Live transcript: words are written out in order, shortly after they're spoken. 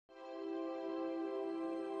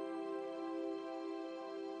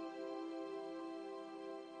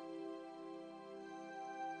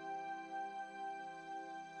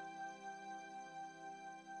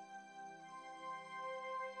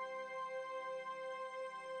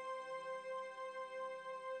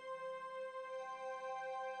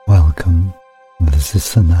Welcome, this is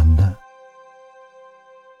Sananda.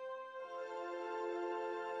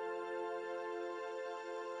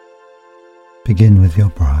 Begin with your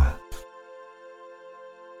breath,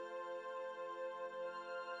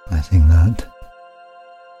 letting that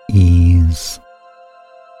ease,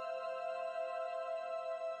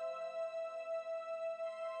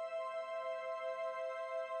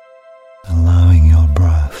 allowing your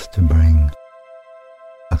breath to bring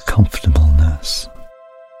a comfortableness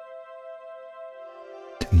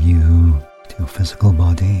to you, to your physical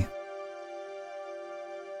body.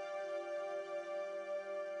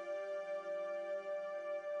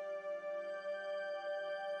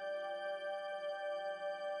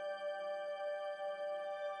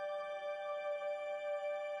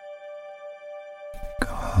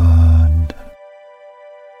 Good.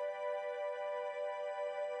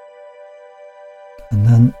 And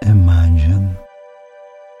then imagine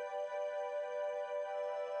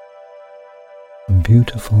a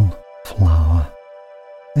beautiful flower,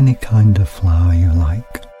 any kind of flower you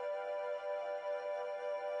like.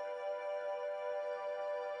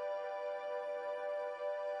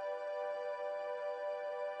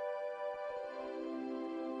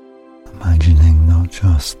 Imagining not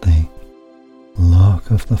just the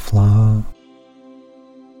look of the flower,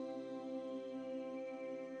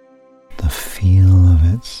 the feel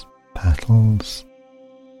of its petals,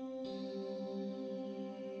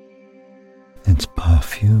 its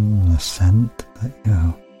perfume, the scent that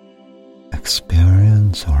you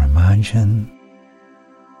experience or imagine.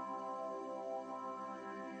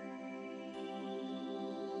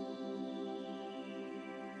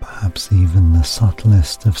 Perhaps even the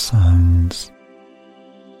subtlest of sounds,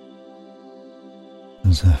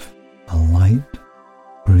 as if a light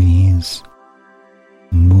breeze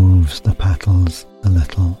moves the petals a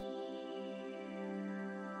little.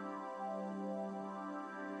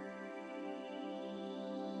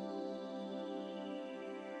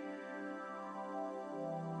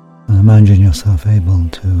 And imagine yourself able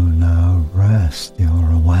to now rest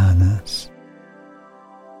your awareness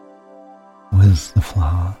with the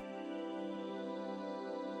flower.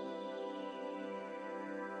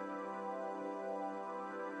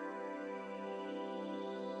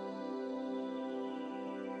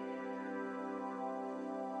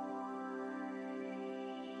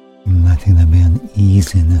 Letting there be an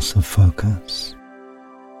easiness of focus,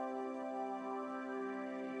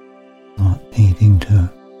 not needing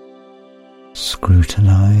to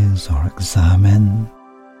scrutinize or examine,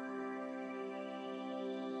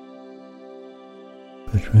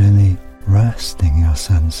 but really resting your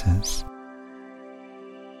senses.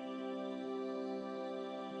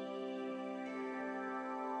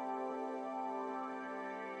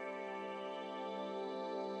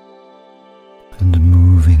 And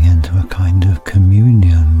moving into a kind of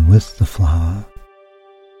communion with the flower.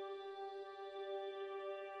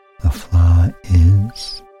 The flower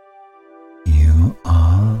is, you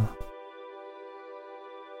are.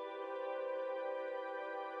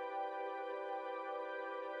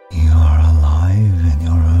 You are alive in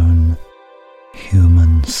your own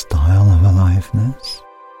human style of aliveness.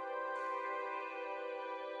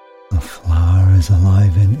 The flower is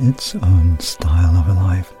alive in its own style of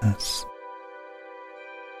aliveness.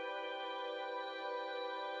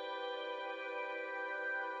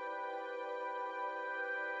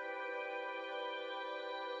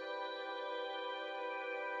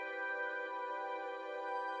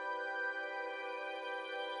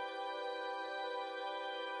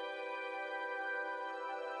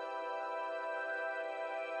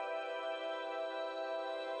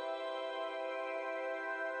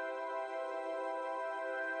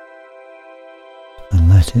 And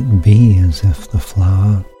let it be as if the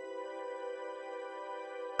flower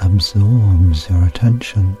absorbs your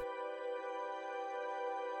attention.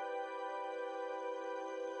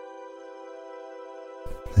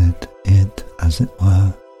 That it, as it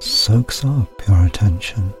were, soaks up your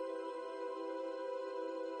attention.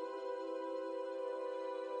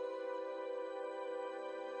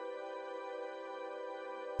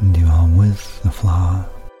 And you are with the flower.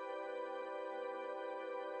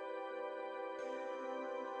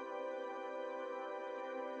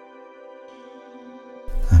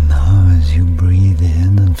 And now as you breathe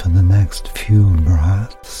in, and for the next few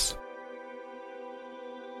breaths,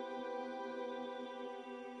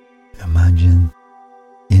 imagine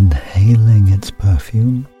inhaling its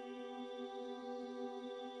perfume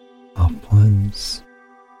upwards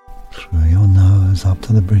through your nose up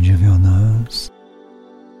to the bridge of your nose,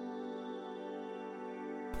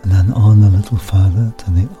 and then on a little further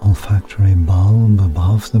to the olfactory bulb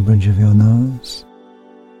above the bridge of your nose.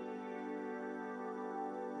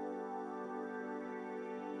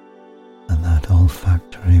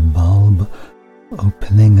 olfactory bulb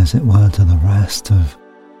opening, as it were, to the rest of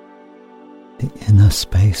the inner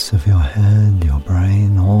space of your head, your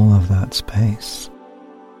brain, all of that space.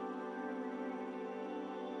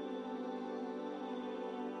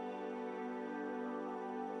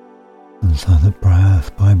 And so that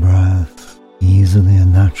breath by breath, easily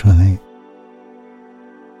and naturally,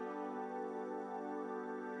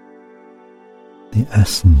 the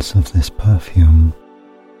essence of this perfume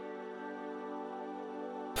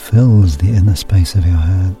fills the inner space of your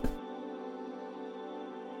head.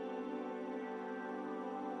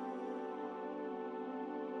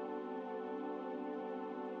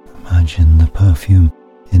 Imagine the perfume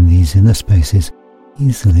in these inner spaces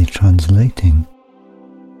easily translating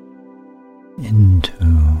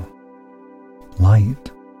into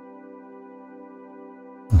light,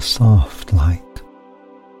 a soft light.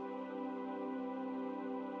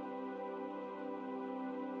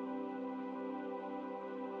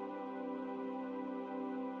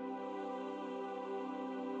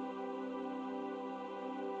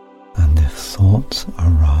 And if thoughts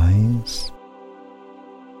arise,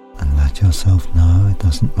 and let yourself know it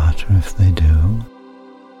doesn't matter if they do,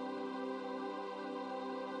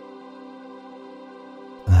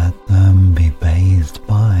 let them be bathed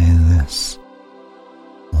by this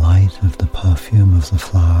light of the perfume of the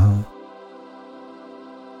flower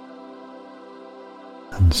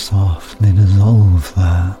and softly dissolve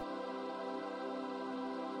there.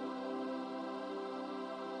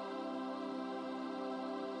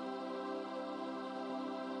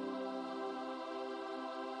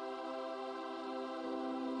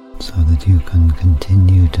 So that you can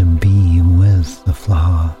continue to be with the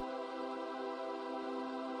flower.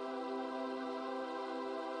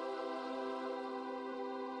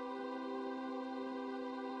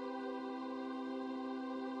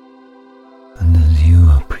 And as you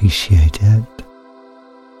appreciate it,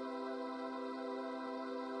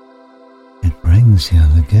 it brings you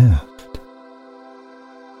the gift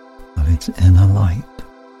of its inner light.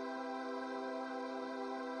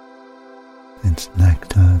 Its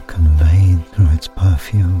nectar conveyed through its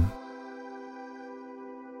perfume.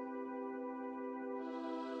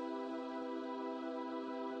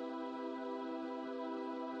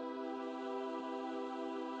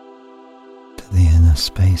 To the inner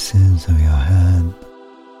spaces of your head,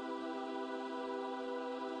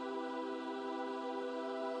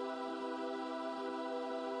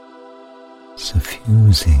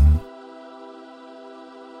 suffusing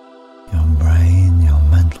your brain, your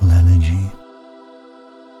mental energy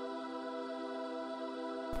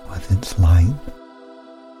with its light.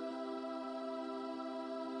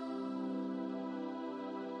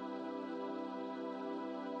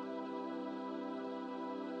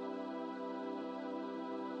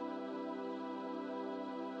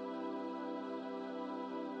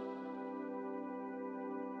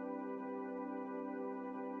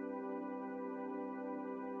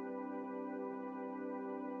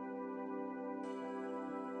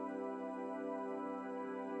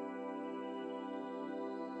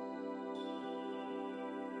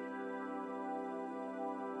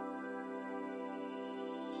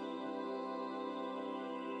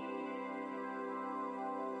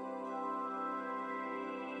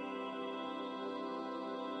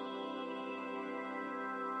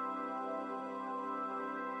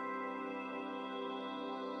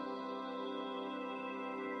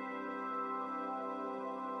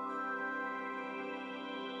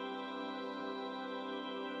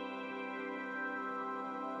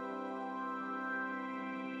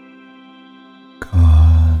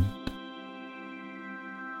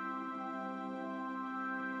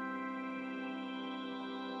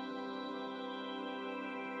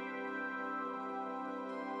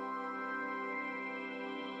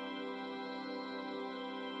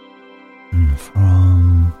 And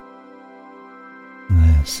from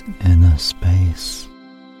this inner space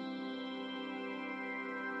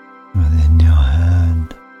within your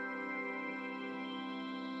head,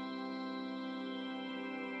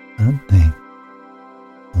 let the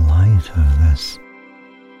light of this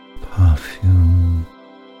perfume,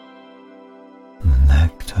 the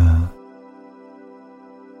nectar,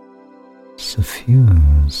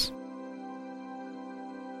 suffuse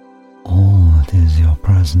all that is your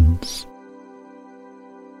presence,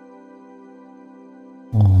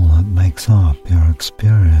 all that makes up your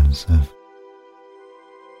experience of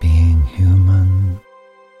being human,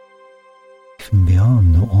 even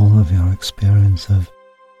beyond all of your experience of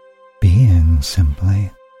being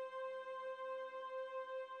simply.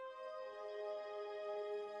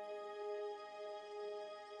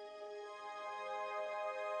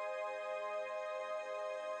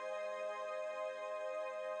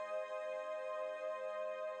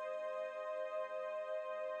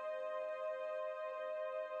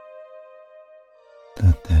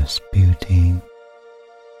 this beauty,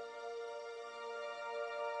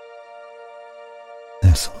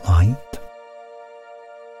 this light,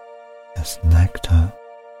 this nectar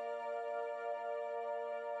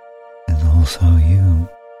is also you.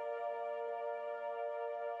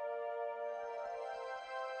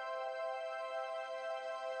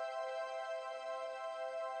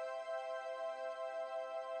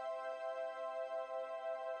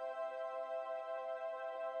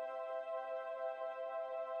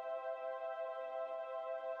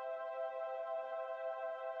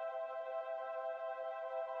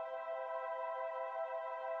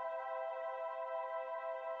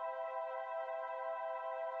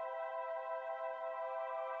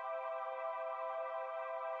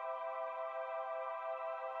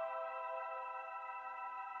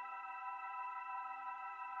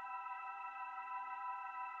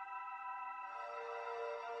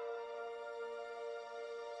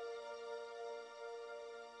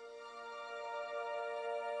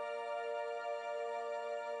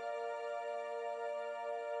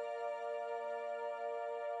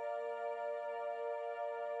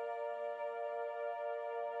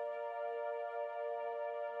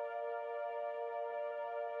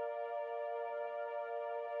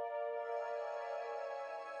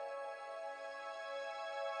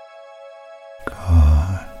 Good.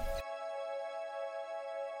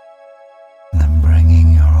 And then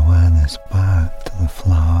bringing your awareness back to the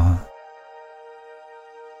flower.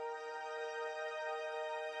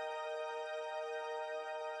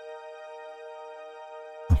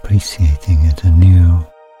 Appreciating it anew.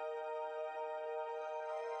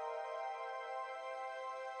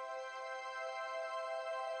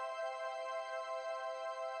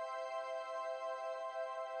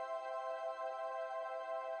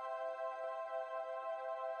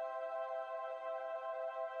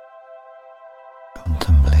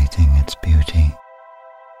 Contemplating its beauty,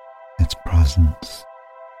 its presence.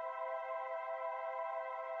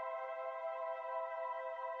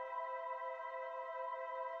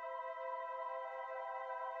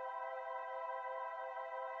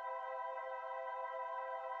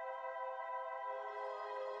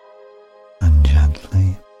 And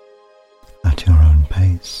gently, at your own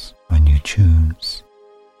pace, when you choose,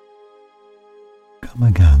 come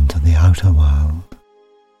again to the outer world.